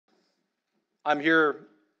I'm here,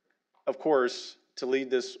 of course, to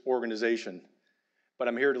lead this organization, but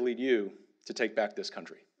I'm here to lead you to take back this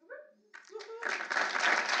country.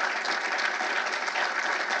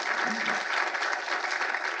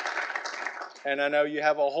 And I know you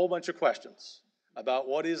have a whole bunch of questions about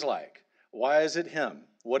what he's like. Why is it him?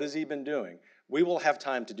 What has he been doing? We will have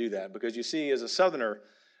time to do that because you see, as a Southerner,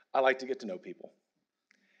 I like to get to know people.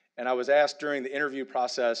 And I was asked during the interview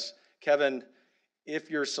process, Kevin,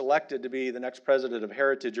 if you're selected to be the next president of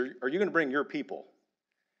Heritage, are you going to bring your people?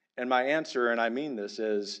 And my answer, and I mean this,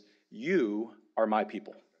 is you are my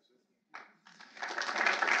people.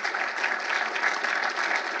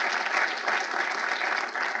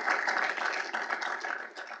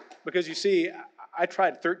 Because you see, I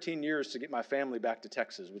tried 13 years to get my family back to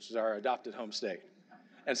Texas, which is our adopted home state.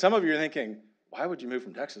 And some of you are thinking, why would you move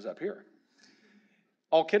from Texas up here?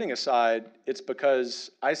 All kidding aside, it's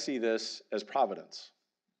because I see this as providence.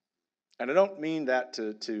 And I don't mean that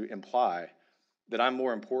to imply that I'm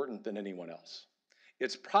more important than anyone else.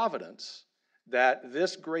 It's providence that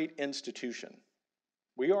this great institution,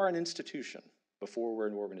 we are an institution before we're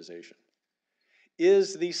an organization,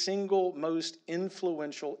 is the single most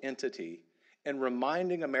influential entity in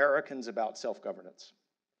reminding Americans about self-governance.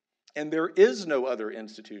 And there is no other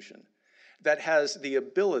institution that has the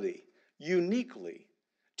ability uniquely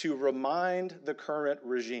to remind the current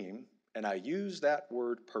regime, and I use that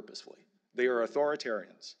word purposefully, they are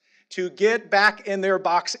authoritarians, to get back in their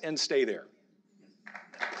box and stay there.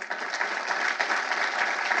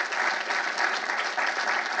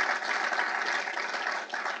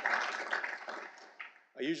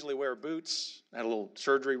 I usually wear boots. I had a little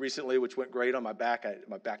surgery recently, which went great on my back.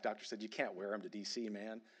 My back doctor said, you can't wear them to DC,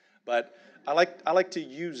 man. But I like to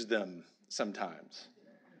use them sometimes,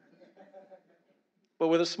 but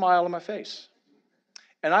with a smile on my face.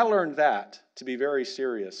 And I learned that to be very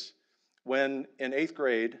serious when in 8th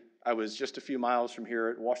grade, I was just a few miles from here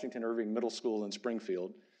at Washington Irving Middle School in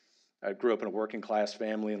Springfield. I grew up in a working class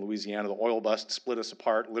family in Louisiana. The oil bust split us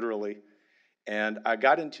apart, literally. And I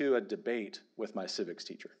got into a debate with my civics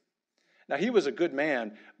teacher. Now, he was a good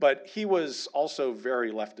man, but he was also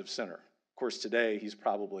very left of center. Of course, today, he's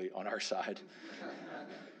probably on our side.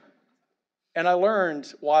 And I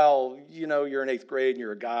learned, while you're in 8th grade and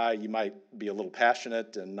you're a guy, you might be a little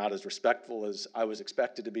passionate and not as respectful as I was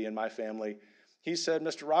expected to be in my family. He said,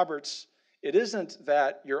 Mr. Roberts, it isn't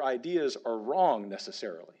that your ideas are wrong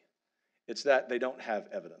necessarily. It's that they don't have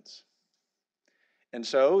evidence. And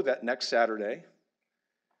so that next Saturday,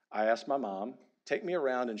 I asked my mom, take me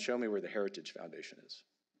around and show me where the Heritage Foundation is.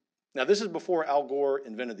 Now, this is before Al Gore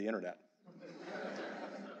invented the internet.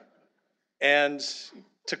 And it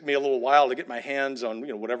took me a little while to get my hands on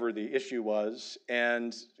whatever the issue was.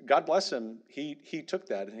 And God bless him, he took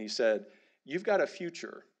that and he said, you've got a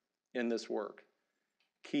future in this work.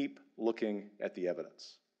 Keep looking at the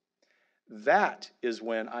evidence. That is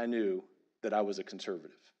when I knew that I was a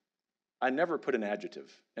conservative. I never put an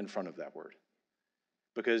adjective in front of that word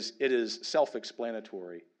because it is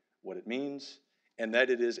self-explanatory what it means and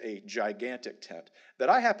that it is a gigantic tent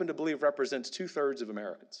that I happen to believe represents 2/3 of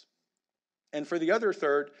Americans. And for the other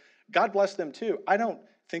third, God bless them too. I don't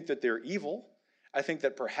think that they're evil. I think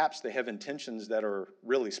that perhaps they have intentions that are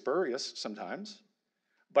really spurious sometimes.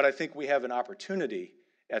 But I think we have an opportunity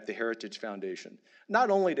at the Heritage Foundation,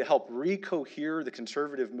 not only to help recohere the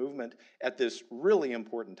conservative movement at this really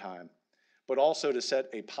important time, but also to set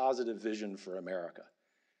a positive vision for America.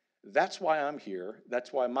 That's why I'm here.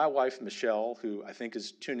 That's why my wife, Michelle, who I think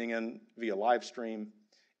is tuning in via live stream,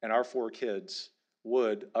 and our 4 kids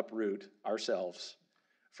would uproot ourselves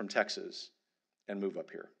from Texas and move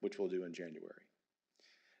up here, which we'll do in January.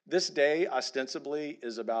 This day, ostensibly,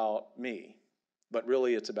 is about me, but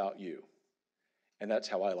really it's about you. And that's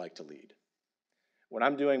how I like to lead. When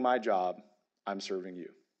I'm doing my job, I'm serving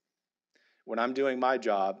you. When I'm doing my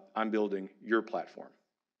job, I'm building your platform.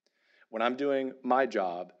 When I'm doing my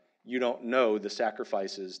job, you don't know the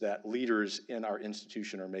sacrifices that leaders in our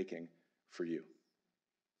institution are making for you.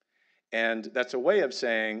 And that's a way of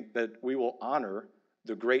saying that we will honor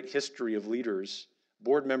the great history of leaders,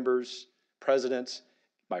 board members, presidents,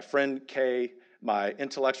 my friend Kay, my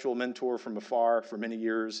intellectual mentor from afar for many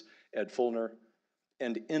years, Ed Fulner,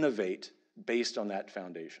 and innovate based on that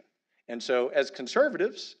foundation. And so as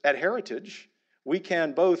conservatives at Heritage, we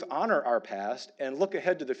can both honor our past and look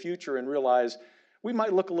ahead to the future and realize we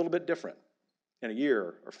might look a little bit different in a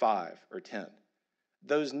year or 5 or 10.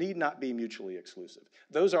 Those need not be mutually exclusive.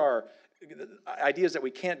 Those are ideas that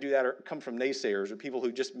we can't do that or come from naysayers or people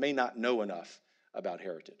who just may not know enough about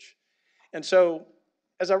Heritage. And so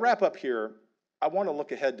as I wrap up here, I want to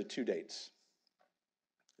look ahead to 2 dates.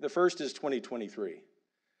 The first is 2023,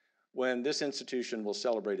 when this institution will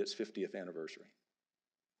celebrate its 50th anniversary.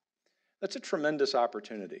 That's a tremendous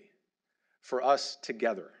opportunity for us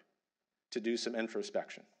together to do some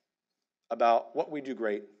introspection about what we do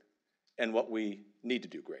great and what we need to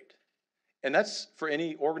do great. And that's for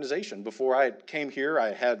any organization. Before I came here,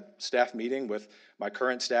 I had staff meeting with my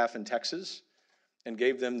current staff in Texas and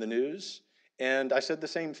gave them the news. And I said the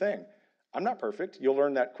same thing. I'm not perfect. You'll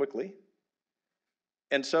learn that quickly.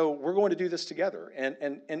 And so we're going to do this together.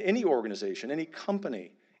 And any organization, any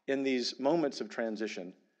company in these moments of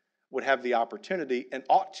transition would have the opportunity and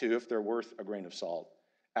ought to, if they're worth a grain of salt,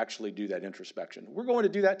 actually do that introspection. We're going to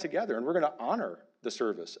do that together, and we're going to honor the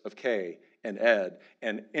service of Kay and Ed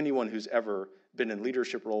and anyone who's ever been in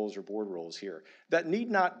leadership roles or board roles here. That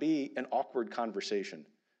need not be an awkward conversation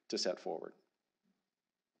to set forward.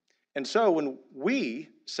 And so when we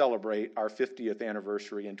celebrate our 50th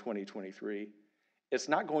anniversary in 2023, it's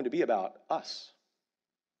not going to be about us.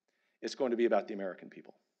 It's going to be about the American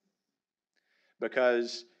people.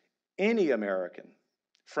 Because any American,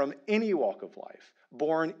 from any walk of life,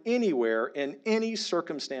 born anywhere in any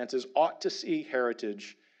circumstances, ought to see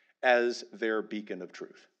heritage as their beacon of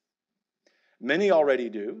truth. Many already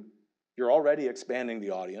do. You're already expanding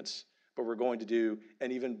the audience, but we're going to do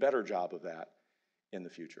an even better job of that in the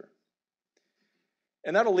future.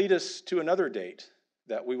 And that'll lead us to another date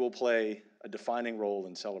that we will play a defining role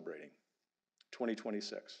in celebrating,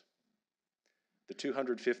 2026, the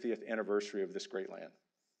 250th anniversary of this great land.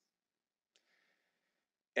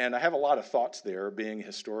 And I have a lot of thoughts there, being a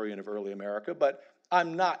historian of early America, but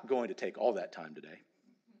I'm not going to take all that time today.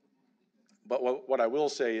 But what I will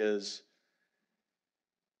say is,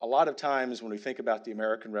 a lot of times when we think about the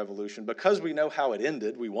American Revolution, because we know how it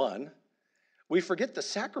ended, we won, we forget the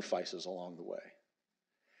sacrifices along the way.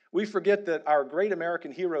 We forget that our great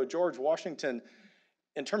American hero, George Washington,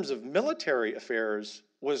 in terms of military affairs,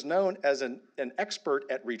 was known as an expert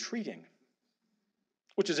at retreating,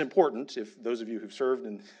 which is important. If those of you who've served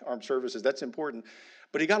in armed services, that's important.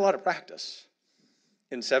 But he got a lot of practice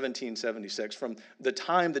in 1776, from the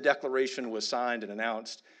time the Declaration was signed and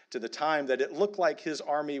announced to the time that it looked like his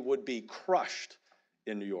army would be crushed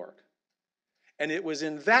in New York. And it was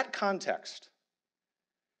in that context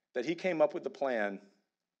that he came up with the plan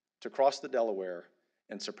to cross the Delaware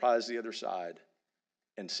and surprise the other side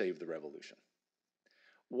and save the revolution.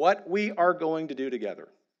 What we are going to do together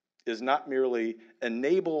is not merely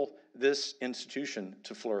enable this institution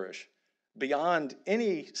to flourish beyond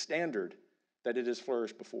any standard that it has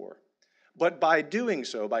flourished before, but by doing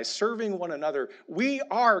so, by serving one another, we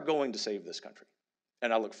are going to save this country.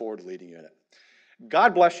 And I look forward to leading you in it.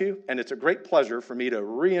 God bless you, and it's a great pleasure for me to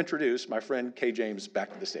reintroduce my friend Kay James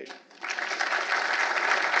back to the stage.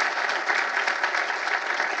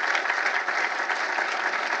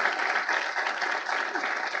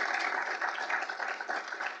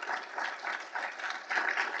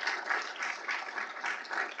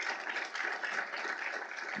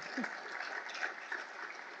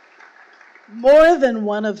 More than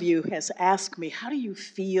one of you has asked me, how do you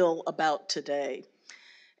feel about today?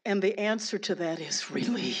 And the answer to that is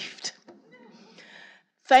relieved.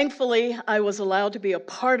 Thankfully, I was allowed to be a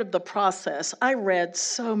part of the process. I read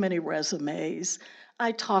so many resumes.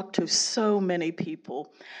 I talked to so many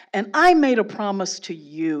people. And I made a promise to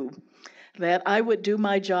you that I would do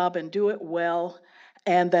my job and do it well,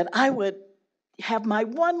 and that I would have my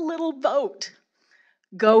one little vote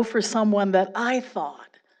go for someone that I thought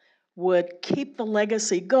would keep the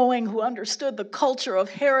legacy going, who understood the culture of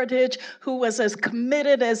heritage, who was as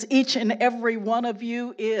committed as each and every one of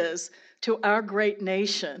you is to our great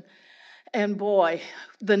nation. And boy,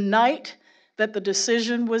 the night that the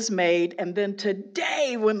decision was made, and then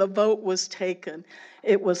today when the vote was taken,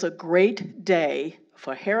 it was a great day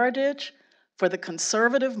for heritage, for the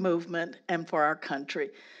conservative movement, and for our country.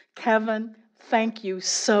 Kevin, thank you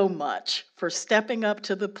so much for stepping up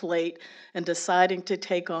to the plate and deciding to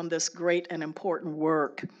take on this great and important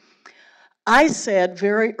work. I said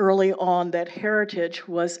very early on that heritage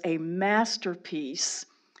was a masterpiece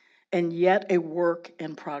and yet a work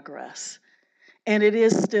in progress. And it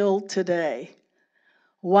is still today.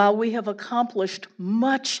 While we have accomplished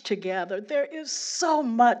much together, there is so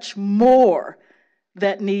much more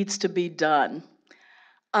that needs to be done.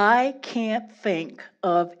 I can't think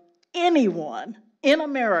of anyone in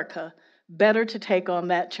America better to take on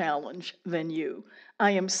that challenge than you.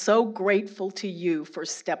 I am so grateful to you for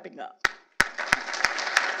stepping up.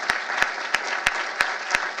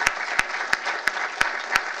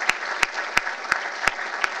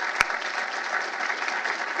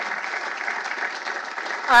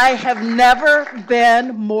 I have never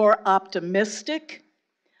been more optimistic,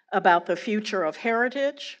 about the future of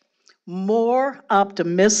heritage, more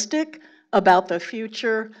optimistic about the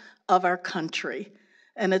future of our country.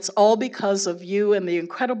 And it's all because of you and the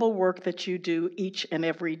incredible work that you do each and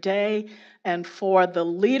every day, and for the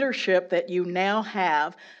leadership that you now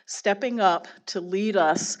have stepping up to lead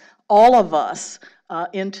us, all of us,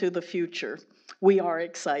 into the future. We are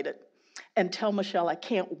excited. And tell Michelle I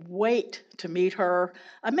can't wait to meet her.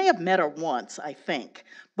 I may have met her once, I think,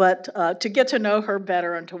 but to get to know her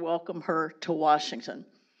better and to welcome her to Washington.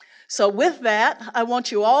 So with that, I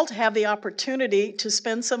want you all to have the opportunity to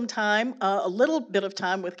spend some time, a little bit of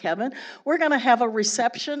time with Kevin. We're going to have a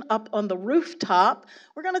reception up on the rooftop.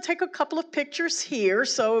 We're going to take a couple of pictures here.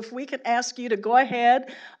 So if we could ask you to go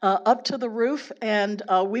ahead up to the roof, and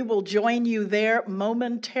we will join you there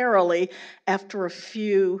momentarily after a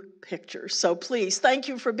few pictures. So please, thank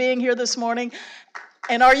you for being here this morning.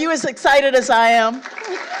 And are you as excited as I am?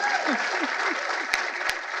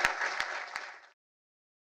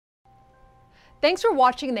 Thanks for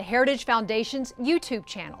watching the Heritage Foundation's YouTube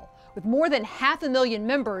channel. With more than 500,000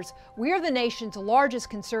 members, we are the nation's largest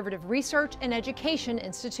conservative research and education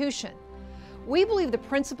institution. We believe the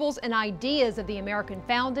principles and ideas of the American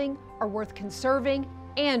founding are worth conserving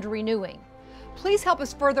and renewing. Please help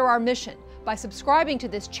us further our mission by subscribing to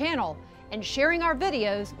this channel and sharing our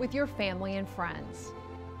videos with your family and friends.